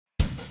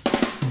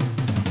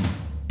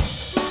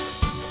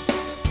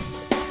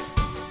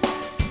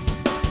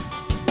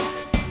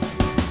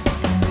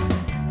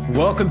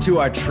Welcome to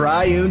our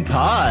Triune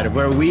Pod,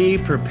 where we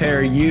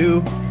prepare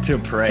you to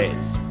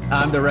praise.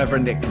 I'm the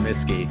Reverend Nick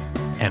Comiskey.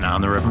 And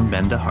I'm the Reverend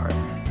Ben DeHart.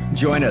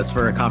 Join us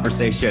for a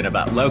conversation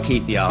about low-key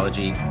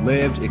theology,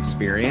 lived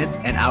experience,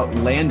 and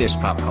outlandish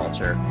pop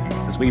culture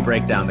as we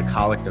break down the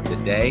collect of the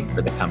day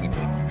for the coming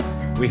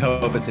week. We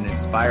hope it's an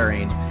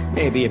inspiring,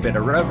 maybe a bit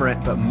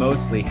irreverent, but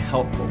mostly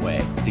helpful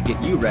way to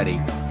get you ready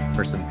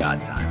for some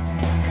God time.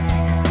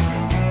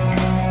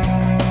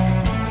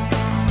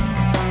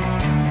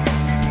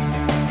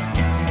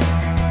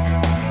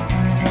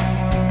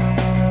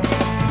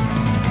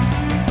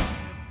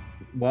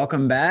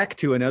 Welcome back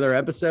to another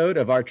episode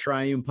of our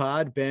Triune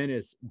Pod. Ben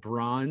is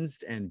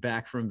bronzed and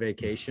back from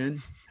vacation.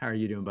 How are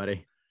you doing,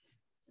 buddy?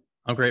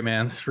 I'm great,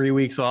 man. 3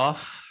 weeks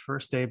off.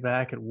 First day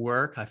back at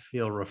work. I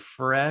feel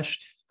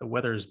refreshed. The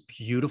weather is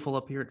beautiful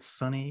up here. It's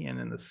sunny and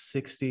in the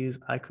 60s.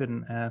 I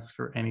couldn't ask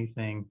for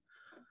anything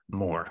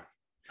more.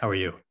 How are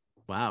you?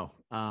 Wow.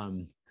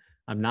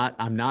 I'm not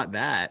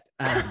that,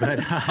 but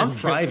I'm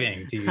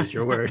thriving, to use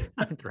your word.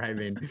 I'm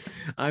thriving.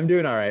 I'm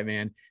doing all right,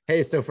 man.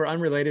 Hey, so for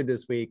unrelated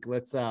this week,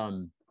 let's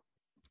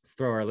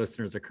throw our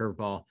listeners a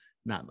curveball.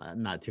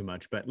 Not too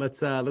much, but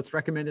let's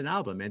recommend an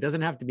album. It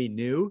doesn't have to be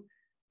new.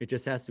 It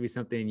just has to be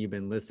something you've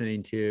been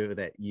listening to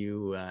that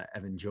you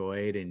have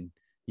enjoyed and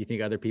you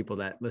think other people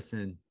that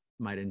listen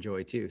might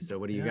enjoy too. So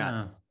what do you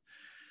got?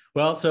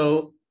 Well,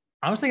 so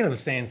I was thinking of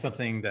saying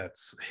something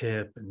that's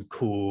hip and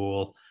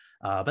cool.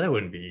 But that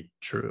wouldn't be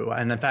true.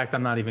 And in fact,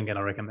 I'm not even going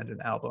to recommend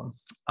an album.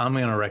 I'm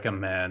going to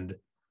recommend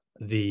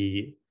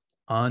the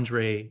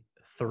Andre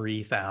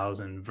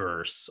 3000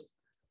 verse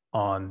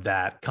on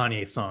that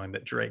Kanye song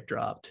that Drake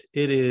dropped.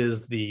 It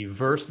is the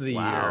verse of the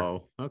year.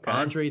 Okay.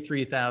 Andre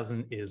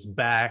 3000 is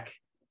back.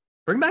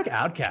 Bring back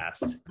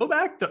Outkast. Go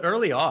back to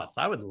early aughts.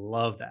 I would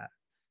love that.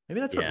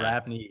 Maybe that's what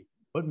rap needs.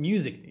 What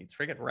music needs.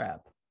 Forget rap.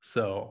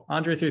 So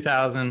Andre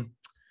 3000,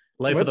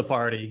 Life of the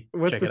Party.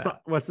 What's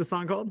the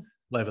song called?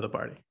 Life of the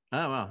Party.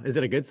 Oh, wow. Is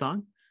it a good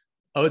song?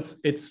 Oh,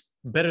 it's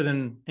better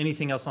than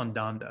anything else on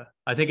Donda.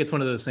 I think it's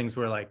one of those things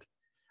where, like,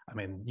 I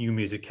mean, you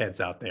music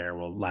heads out there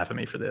will laugh at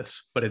me for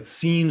this, but it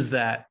seems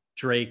that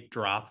Drake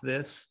dropped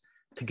this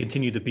to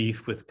continue the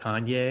beef with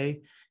Kanye,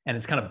 and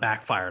it's kind of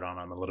backfired on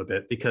him a little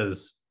bit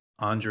because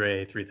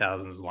Andre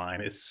 3000's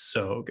line is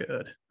so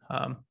good.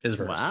 His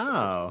verse.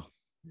 Wow.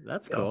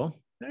 That's cool.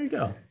 There you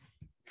go.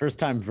 First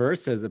time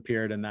verse has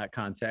appeared in that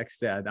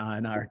context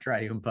on our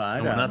Triune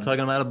Pod. We're not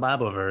talking about a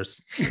Bible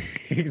verse.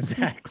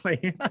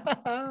 Exactly.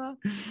 All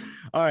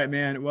right,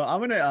 man. Well, I'm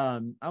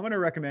gonna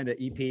recommend an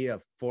EP, a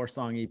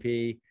 4-song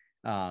EP,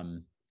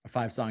 a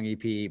 5-song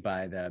EP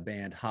by the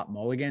band Hot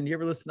Mulligan. Do you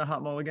ever listen to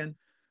Hot Mulligan?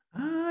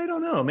 I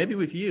don't know. Maybe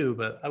with you,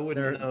 but I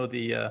wouldn't know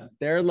the.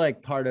 They're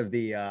like part of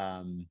the.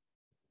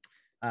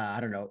 I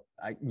don't know.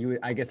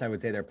 I guess I would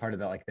say they're part of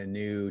the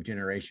new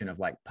generation of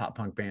like pop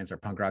punk bands or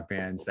punk rock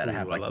bands that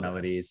have like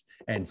melodies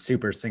and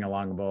super sing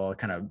alongable.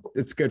 Kind of,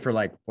 it's good for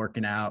like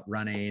working out,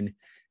 running.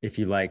 If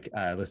you like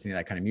listening to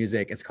that kind of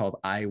music, it's called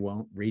 "I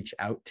Won't Reach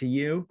Out to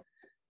You,"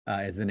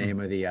 is the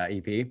name of the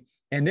EP.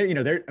 And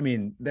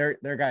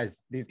they're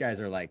guys. These guys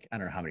are like, I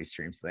don't know how many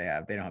streams they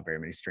have. They don't have very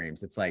many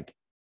streams. It's like,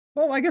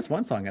 well, I guess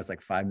one song has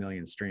like 5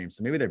 million streams.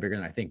 So maybe they're bigger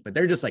than I think, but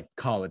they're just like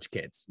college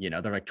kids, they're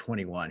like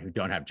 21 who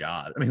don't have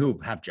jobs. Who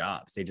have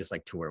jobs. They just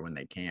like tour when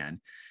they can.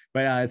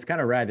 But it's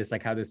kind of rad. It's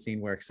like how this scene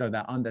works. So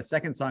that on the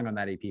second song on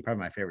that EP,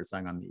 probably my favorite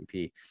song on the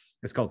EP,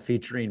 it's called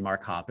featuring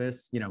Mark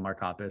Hoppus, Mark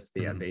Hoppus,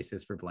 the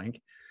bassist for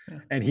Blink. Yeah.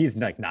 And he's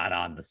like not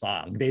on the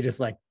song. They just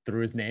like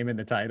threw his name in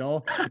the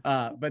title.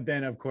 But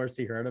then of course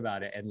he heard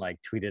about it and like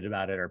tweeted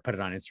about it or put it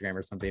on Instagram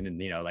or something. And,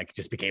 like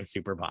just became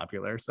super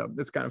popular. So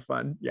it's kind of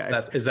fun.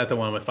 Yeah. Is that the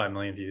one with 5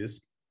 million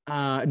views?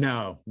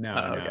 No.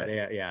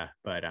 Okay. Yeah.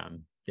 But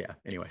yeah.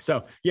 Anyway.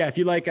 So yeah, if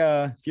you like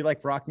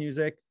rock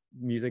music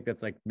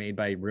that's like made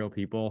by real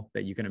people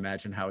that you can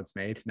imagine how it's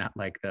made, not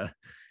like the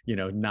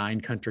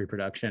 9 country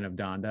production of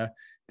Donda,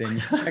 then you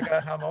should check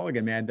out Hot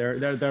Mulligan, man.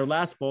 Their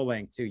last full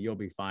length too, You'll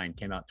Be Fine,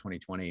 came out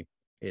 2020,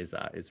 is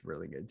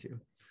really good too.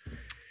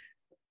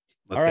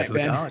 All right,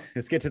 Ben,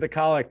 let's get to the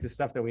collect, the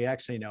stuff that we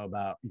actually know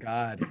about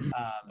God.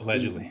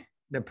 Allegedly.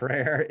 The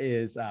prayer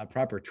is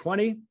proper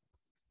 20,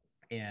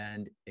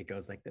 and it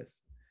goes like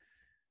this: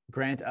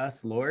 grant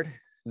us, Lord,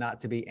 not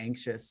to be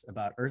anxious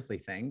about earthly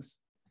things,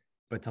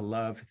 but to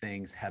love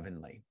things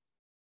heavenly.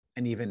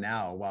 And even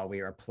now, while we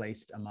are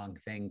placed among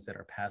things that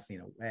are passing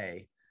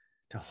away,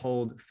 to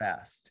hold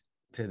fast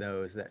to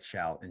those that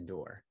shall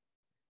endure.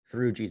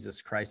 Through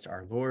Jesus Christ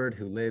our Lord,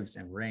 who lives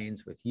and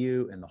reigns with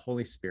you in the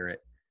Holy Spirit,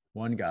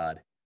 one God,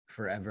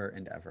 forever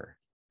and ever.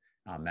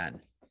 Amen.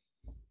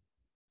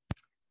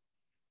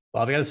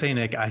 Well, I've got to say,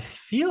 Nick, I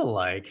feel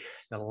like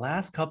the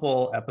last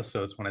couple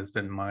episodes when it's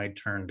been my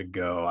turn to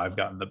go, I've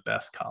gotten the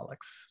best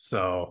collects.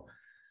 So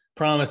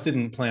promise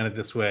didn't plan it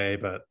this way,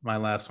 but my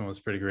last one was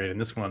pretty great. And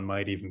this one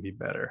might even be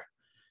better.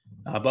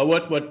 But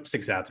what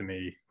sticks out to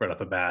me right off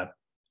the bat,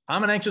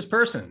 I'm an anxious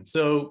person.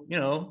 So,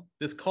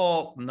 this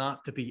call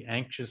not to be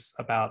anxious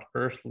about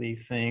earthly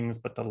things,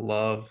 but to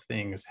love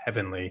things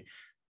heavenly.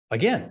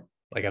 Again,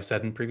 like I've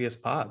said in previous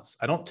pods,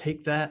 I don't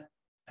take that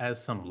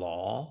as some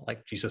law,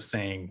 like Jesus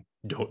saying,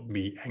 don't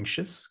be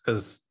anxious,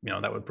 because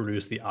that would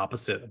produce the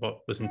opposite of what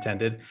was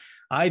intended.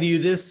 I view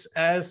this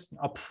as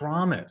a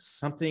promise,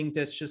 something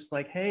that's just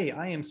like, hey,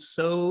 I am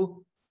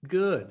so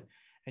good,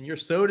 and you're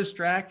so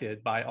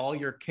distracted by all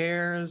your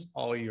cares,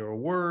 all your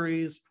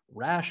worries,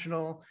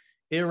 rational,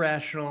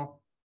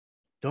 irrational.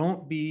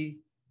 Don't be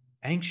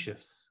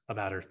anxious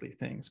about earthly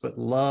things, but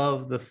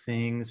love the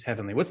things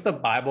heavenly. What's the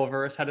Bible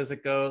verse? How does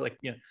it go? Like,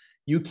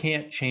 you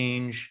can't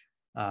change.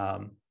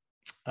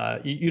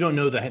 You don't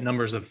know the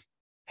numbers of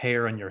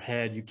hair on your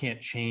head. You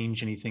can't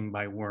change anything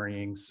by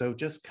worrying. So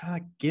just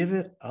kind of give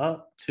it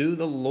up to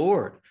the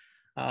Lord.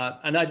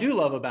 And I do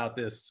love about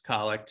this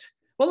collect.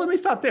 Well, let me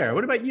stop there.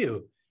 What about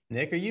you,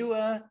 Nick? Are you,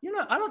 you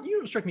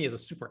don't strike me as a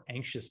super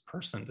anxious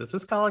person. Does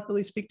this collect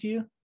really speak to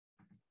you?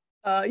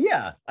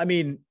 Yeah. I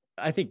mean,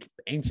 I think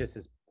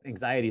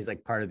anxiety is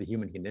like part of the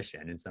human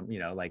condition. And some,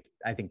 like,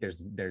 I think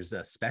there's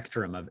a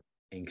spectrum of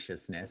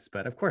anxiousness,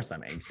 but of course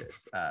I'm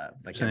anxious.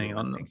 Like saying I'm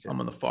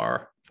on the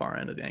far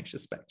end of the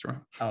anxious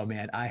spectrum. Oh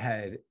man, I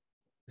had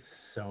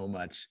so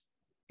much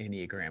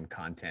Enneagram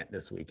content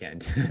this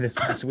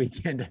past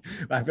weekend.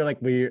 I feel like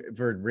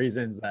for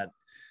reasons that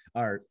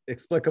are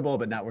explicable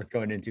but not worth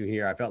going into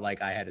here, I felt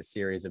like I had a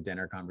series of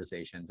dinner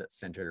conversations that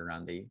centered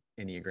around the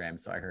Enneagram.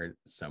 So I heard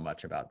so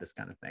much about this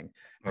kind of thing.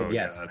 But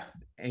yes, God.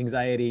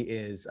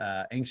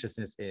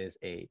 Anxiousness is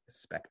a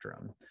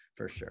spectrum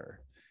for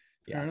sure.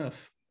 Yeah. Fair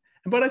enough.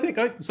 But I think,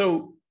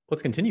 so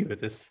let's continue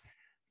with this.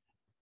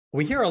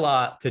 We hear a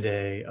lot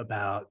today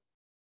about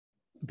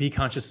be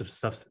conscious of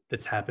stuff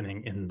that's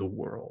happening in the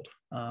world.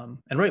 And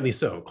rightly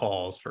so,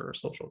 calls for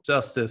social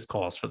justice,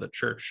 calls for the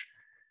church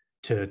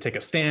to take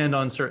a stand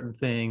on certain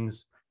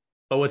things.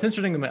 But what's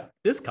interesting about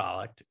this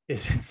collect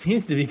is it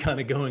seems to be kind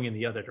of going in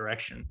the other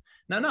direction.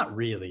 Now, not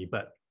really,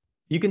 but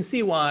you can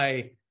see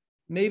why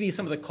maybe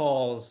some of the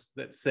calls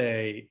that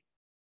say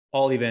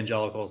all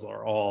evangelicals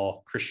or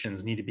all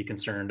Christians need to be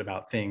concerned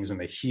about things in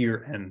the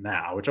here and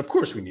now, which of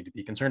course we need to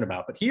be concerned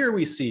about. But here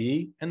we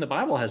see, and the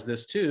Bible has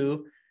this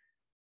too,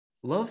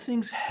 love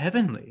things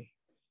heavenly.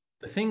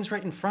 The things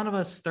right in front of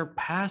us, they're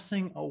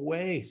passing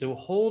away. So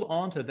hold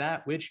on to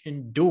that which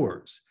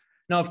endures.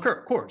 Now, of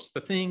course, the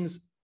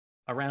things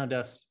around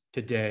us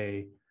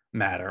today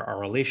matter. Our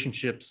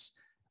relationships,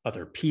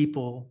 other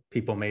people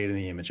made in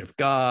the image of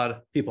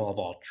God, people of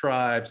all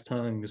tribes,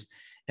 tongues,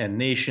 and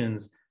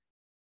nations.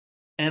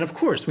 And of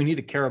course, we need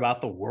to care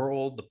about the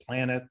world, the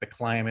planet, the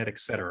climate,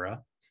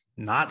 etc.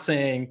 Not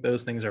saying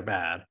those things are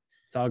bad.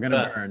 It's all going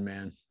to burn,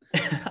 man.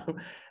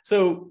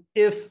 So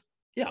if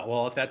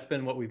that's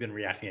been what we've been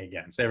reacting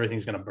against,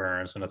 everything's going to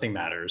burn, so nothing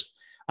matters.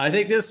 I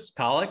think this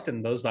collect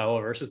and those Bible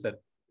verses that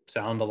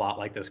sound a lot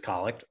like this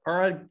collect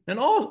are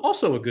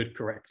also a good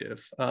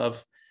corrective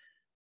of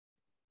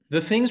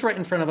the things right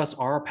in front of us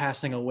are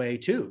passing away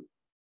too.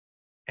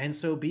 And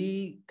so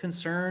be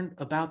concerned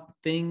about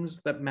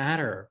things that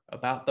matter,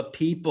 about the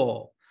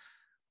people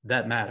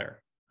that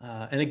matter.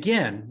 And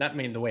again,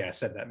 the way I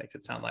said that makes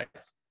it sound like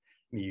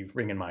me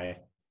wringing my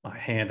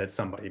hand at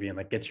somebody being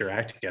like, get your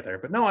act together.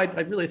 But no, I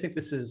really think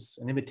this is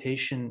an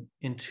invitation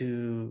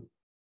into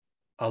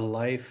a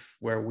life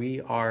where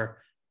we are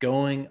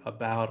going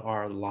about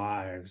our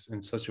lives in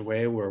such a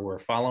way where we're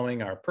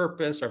following our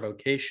purpose, our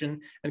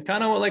vocation, and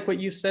kind of like what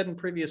you've said in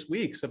previous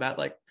weeks about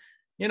like,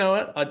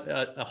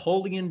 a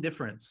holy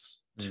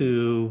indifference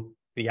to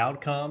the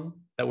outcome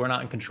that we're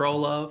not in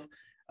control of,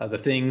 the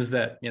things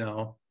that,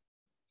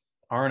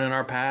 aren't in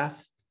our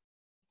path.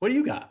 What do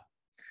you got?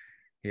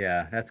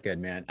 Yeah, that's good,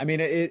 man. I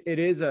mean,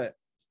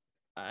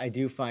 I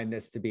do find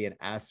this to be an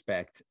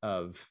aspect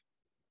of,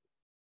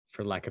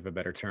 for lack of a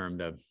better term,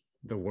 the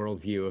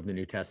worldview of the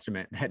New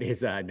Testament that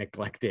is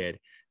neglected.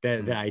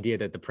 The idea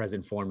that the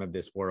present form of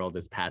this world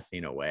is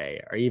passing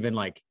away, or even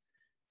like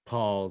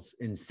Paul's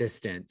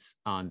insistence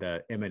on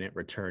the imminent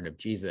return of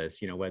Jesus,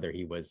 whether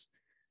he was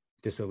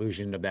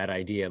disillusioned of that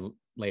idea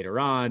later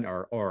on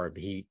or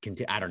he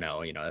I don't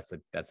know,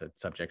 that's a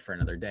subject for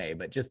another day,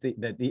 but just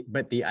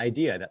the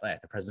idea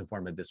that the present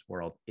form of this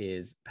world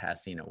is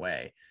passing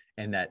away,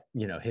 and that,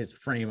 his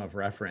frame of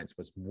reference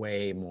was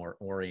way more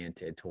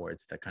oriented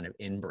towards the kind of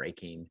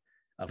inbreaking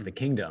of the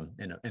kingdom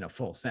in a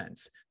full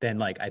sense than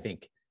like, I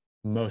think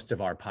most of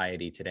our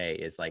piety today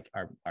is like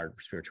our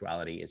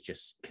spirituality is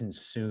just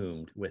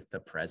consumed with the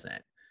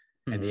present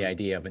and the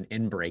idea of an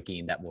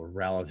inbreaking that will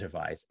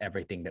relativize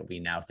everything that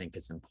we now think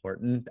is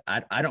important.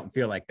 I don't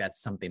feel like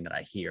that's something that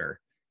I hear.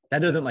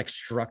 That doesn't like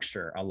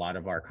structure a lot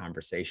of our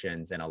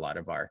conversations and a lot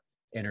of our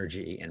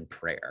energy in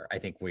prayer. I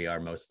think we are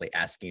mostly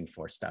asking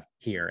for stuff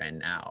here and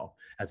now,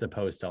 as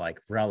opposed to like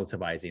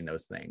relativizing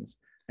those things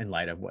in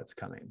light of what's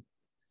coming.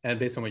 And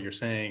based on what you're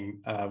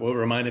saying, what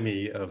reminded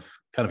me of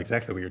kind of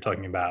exactly what you're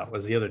talking about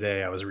was the other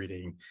day I was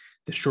reading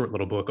this short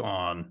little book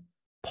on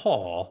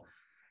Paul,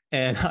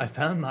 and I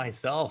found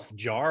myself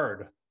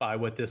jarred by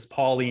what this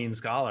Pauline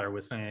scholar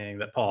was saying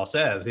that Paul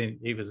says.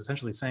 He was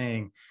essentially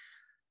saying,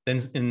 then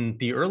in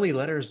the early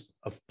letters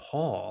of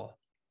Paul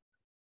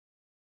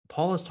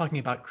is talking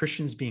about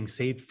Christians being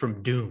saved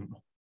from doom,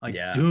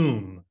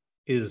 doom,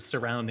 is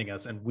surrounding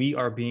us, and we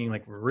are being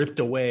like ripped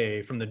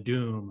away from the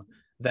doom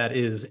that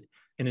is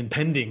an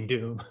impending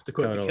doom, to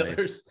quote the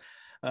Killers.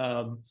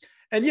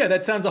 And yeah,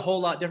 that sounds a whole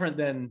lot different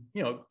than,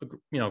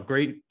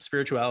 great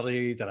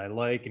spirituality that I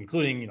like,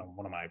 including,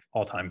 one of my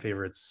all-time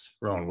favorites,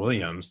 Rowan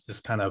Williams,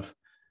 this kind of,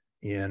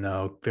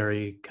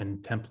 very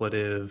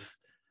contemplative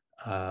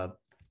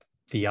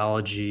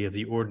theology of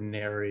the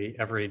ordinary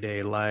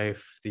everyday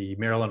life, the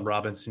Marilynne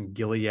Robinson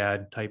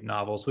Gilead type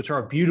novels, which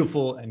are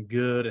beautiful and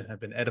good and have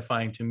been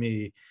edifying to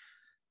me.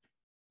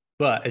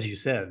 But as you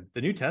said,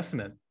 the New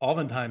Testament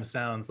oftentimes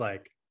sounds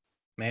like,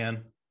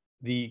 man,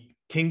 the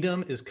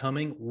kingdom is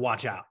coming,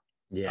 watch out.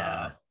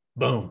 Yeah.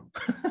 Boom.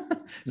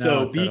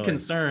 So be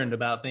concerned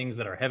about things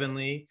that are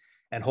heavenly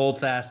and hold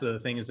fast to the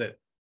things that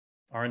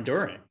are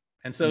enduring.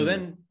 And so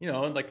then,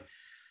 like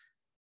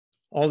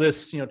all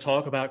this,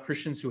 talk about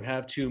Christians who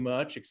have too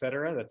much, et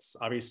cetera, that's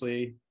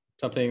obviously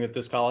something that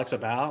this collect's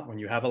about. When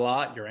you have a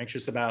lot, you're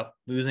anxious about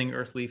losing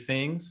earthly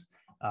things.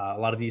 A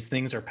lot of these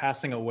things are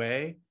passing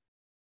away.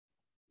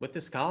 What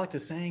this collect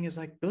is saying is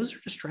like, those are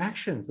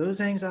distractions,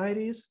 those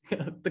anxieties.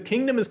 The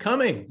kingdom is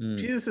coming.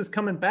 Jesus is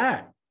coming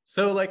back.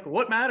 So like,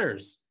 what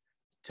matters?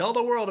 Tell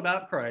the world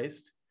about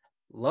Christ,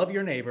 love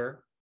your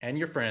neighbor and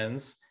your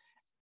friends,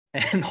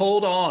 and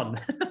hold on.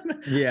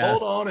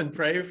 Hold on and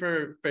pray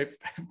for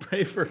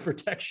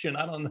protection.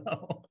 I don't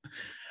know.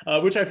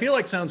 Which I feel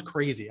like sounds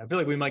crazy. I feel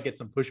like we might get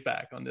some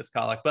pushback on this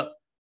collect, but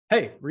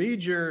hey,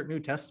 read your New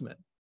Testament.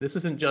 This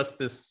isn't just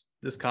this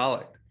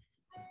collect.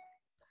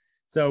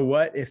 So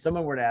what if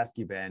someone were to ask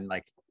you, Ben,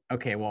 like,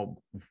 okay,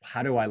 well,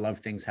 how do I love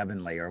things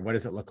heavenly? Or what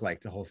does it look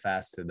like to hold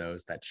fast to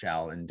those that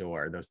shall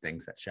endure, those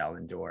things that shall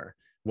endure?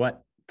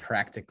 What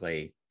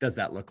practically does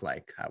that look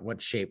like?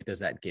 What shape does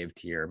that give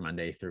to your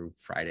Monday through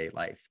Friday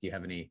life? Do you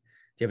have any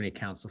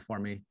counsel for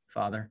me,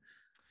 Father?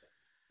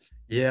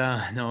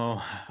 Yeah,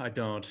 no, I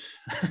don't.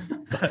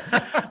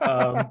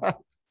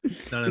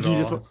 None at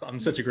all. I'm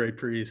such a great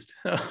priest.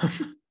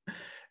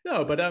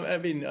 No, but I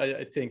mean,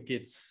 I think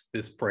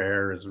this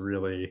prayer is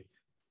really,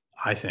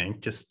 I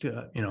think, just,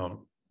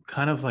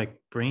 kind of like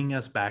bringing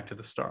us back to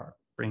the start,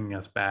 bringing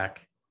us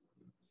back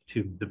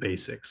to the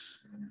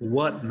basics.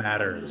 What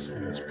matters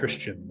in this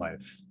Christian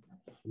life?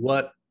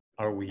 What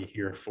are we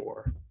here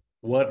for?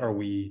 What are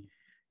we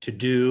to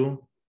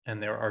do?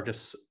 And there are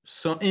just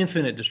so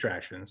infinite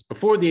distractions.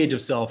 Before the age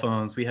of cell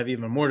phones, we have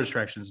even more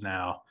distractions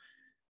now.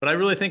 But I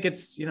really think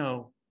it's,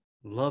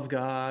 love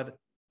God,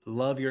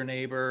 love your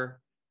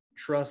neighbor,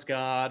 trust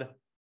God.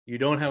 You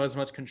don't have as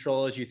much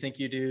control as you think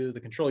you do.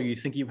 The control you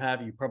think you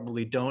have, you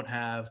probably don't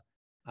have.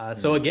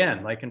 So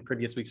again, like in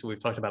previous weeks,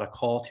 we've talked about a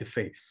call to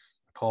faith,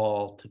 a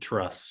call to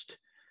trust,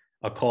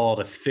 a call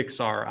to fix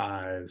our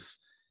eyes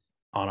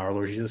on our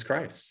Lord Jesus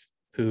Christ,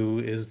 who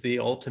is the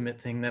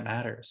ultimate thing that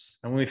matters.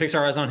 And when we fix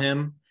our eyes on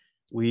him,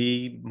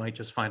 we might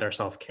just find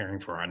ourselves caring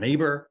for our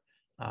neighbor,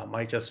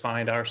 might just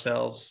find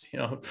ourselves,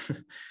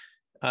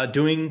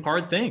 doing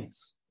hard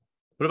things.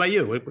 What about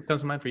you? What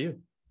comes to mind for you?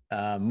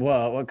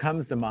 Well, what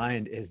comes to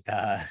mind is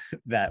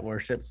that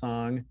worship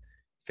song,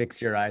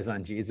 "Fix your eyes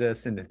on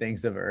Jesus and the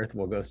things of earth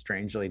will go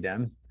strangely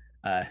dim."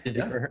 Have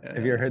you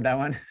ever heard that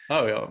one?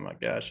 Oh my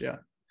gosh, yeah.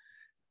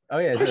 Oh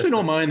yeah, I actually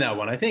don't mind that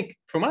one. I think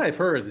from what I've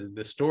heard,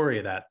 the story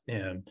of that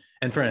hymn,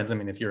 and friends, I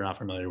mean, if you're not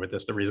familiar with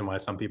this, the reason why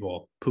some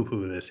people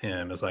poo-poo this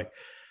hymn is like,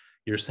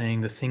 you're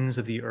saying the things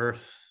of the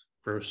earth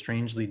grow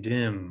strangely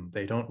dim.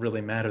 They don't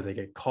really matter. They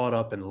get caught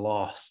up and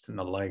lost in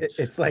the light.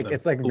 It's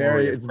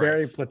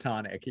very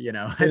platonic,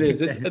 It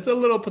is. It's a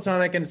little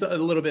platonic, and it's a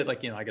little bit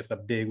like, I guess the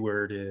big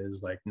word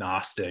is like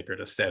Gnostic or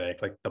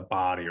ascetic, like the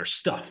body or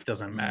stuff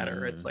doesn't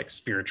matter. It's like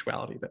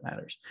spirituality that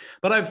matters.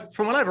 But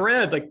from what I've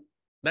read, like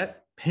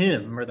that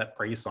hymn or that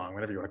praise song,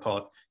 whatever you want to call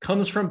it,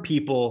 comes from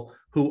people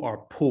who are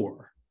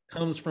poor.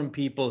 Comes from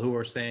people who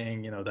are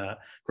saying, that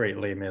great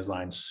Les Mis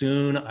line,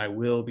 "Soon I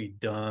will be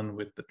done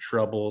with the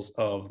troubles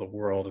of the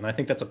world." And I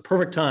think that's a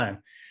perfect time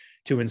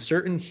to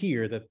insert in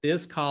here that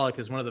this collect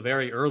is one of the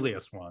very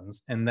earliest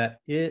ones, and that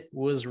it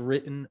was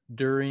written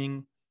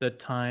during the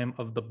time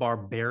of the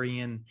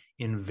barbarian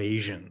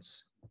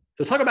invasions.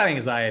 So talk about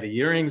anxiety,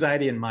 your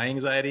anxiety and my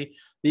anxiety.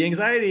 The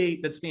anxiety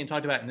that's being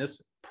talked about in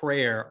this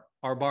prayer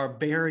are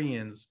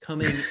barbarians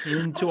coming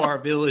into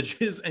our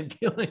villages and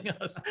killing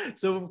us.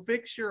 So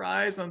fix your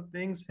eyes on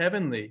things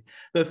heavenly.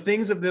 The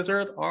things of this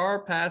earth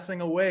are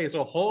passing away.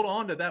 So hold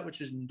on to that which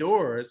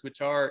endures,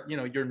 which are,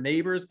 your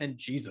neighbors and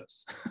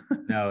Jesus.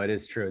 No, it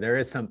is true. There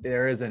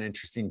is an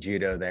interesting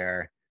judo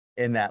there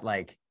in that,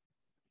 like,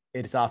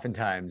 it's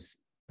oftentimes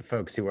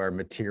folks who are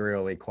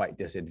materially quite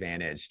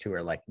disadvantaged who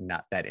are like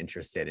not that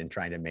interested in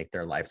trying to make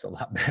their lives a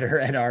lot better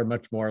and are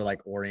much more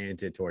like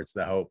oriented towards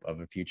the hope of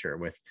a future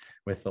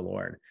with the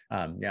Lord.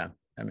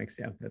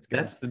 That's good.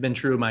 That's been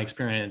true of my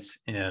experience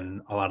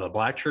in a lot of the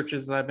Black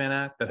churches that I've been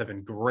at that have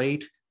been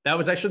great. That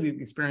was actually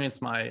the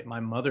experience my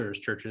mother's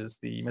churches,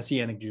 the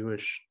Messianic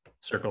Jewish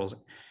circles.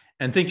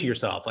 And think to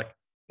yourself, like,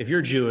 if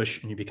you're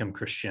Jewish and you become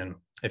Christian,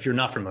 if you're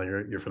not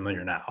familiar, you're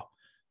familiar now.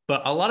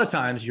 But a lot of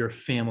times your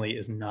family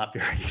is not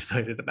very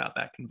excited about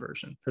that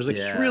conversion. There's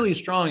a really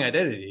strong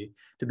identity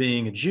to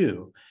being a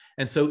Jew.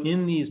 And so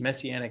in these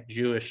Messianic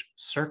Jewish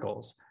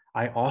circles,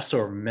 I also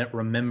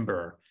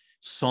remember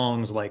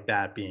songs like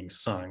that being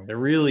sung. There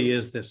really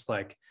is this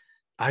like,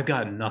 I've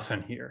got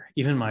nothing here.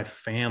 Even my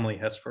family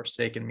has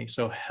forsaken me.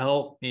 So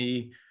help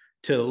me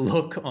to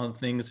look on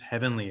things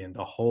heavenly and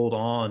to hold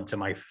on to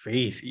my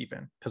faith,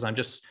 even because I'm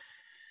just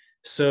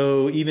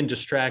so even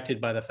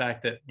distracted by the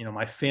fact that, you know,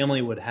 my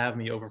family would have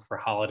me over for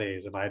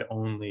holidays if I'd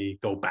only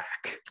go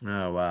back.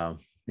 Oh, wow.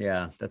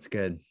 Yeah, that's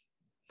good.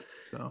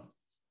 So,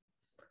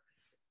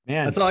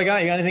 man, that's all I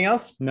got. You got anything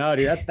else? No,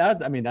 dude,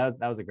 that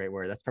was a great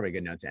word. That's probably a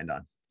good note to end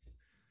on.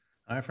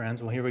 All right,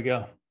 friends. Well, here we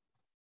go.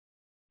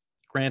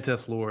 Grant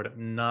us, Lord,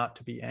 not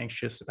to be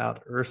anxious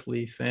about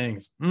earthly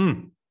things,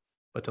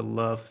 but to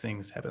love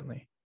things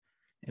heavenly.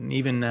 And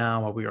even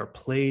now, while we are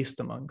placed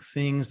among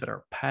things that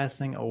are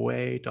passing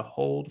away, to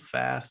hold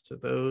fast to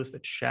those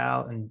that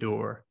shall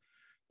endure,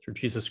 through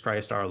Jesus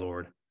Christ our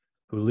Lord,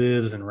 who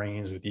lives and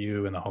reigns with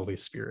you in the Holy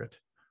Spirit,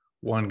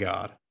 one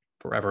God,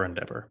 forever and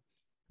ever.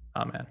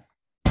 Amen.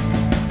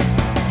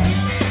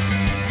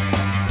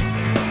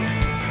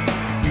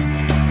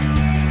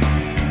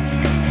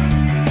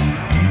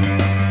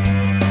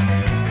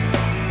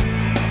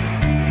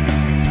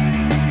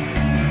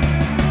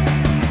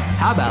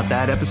 How about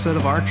that episode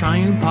of Our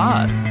Triune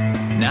Pod?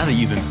 Now that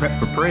you've been prepped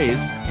for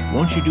praise,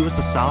 won't you do us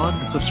a solid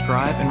and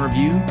subscribe and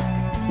review?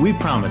 We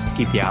promise to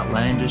keep the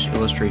outlandish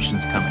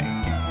illustrations coming,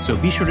 so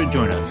be sure to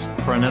join us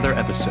for another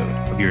episode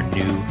of your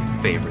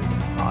new favorite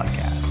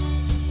podcast.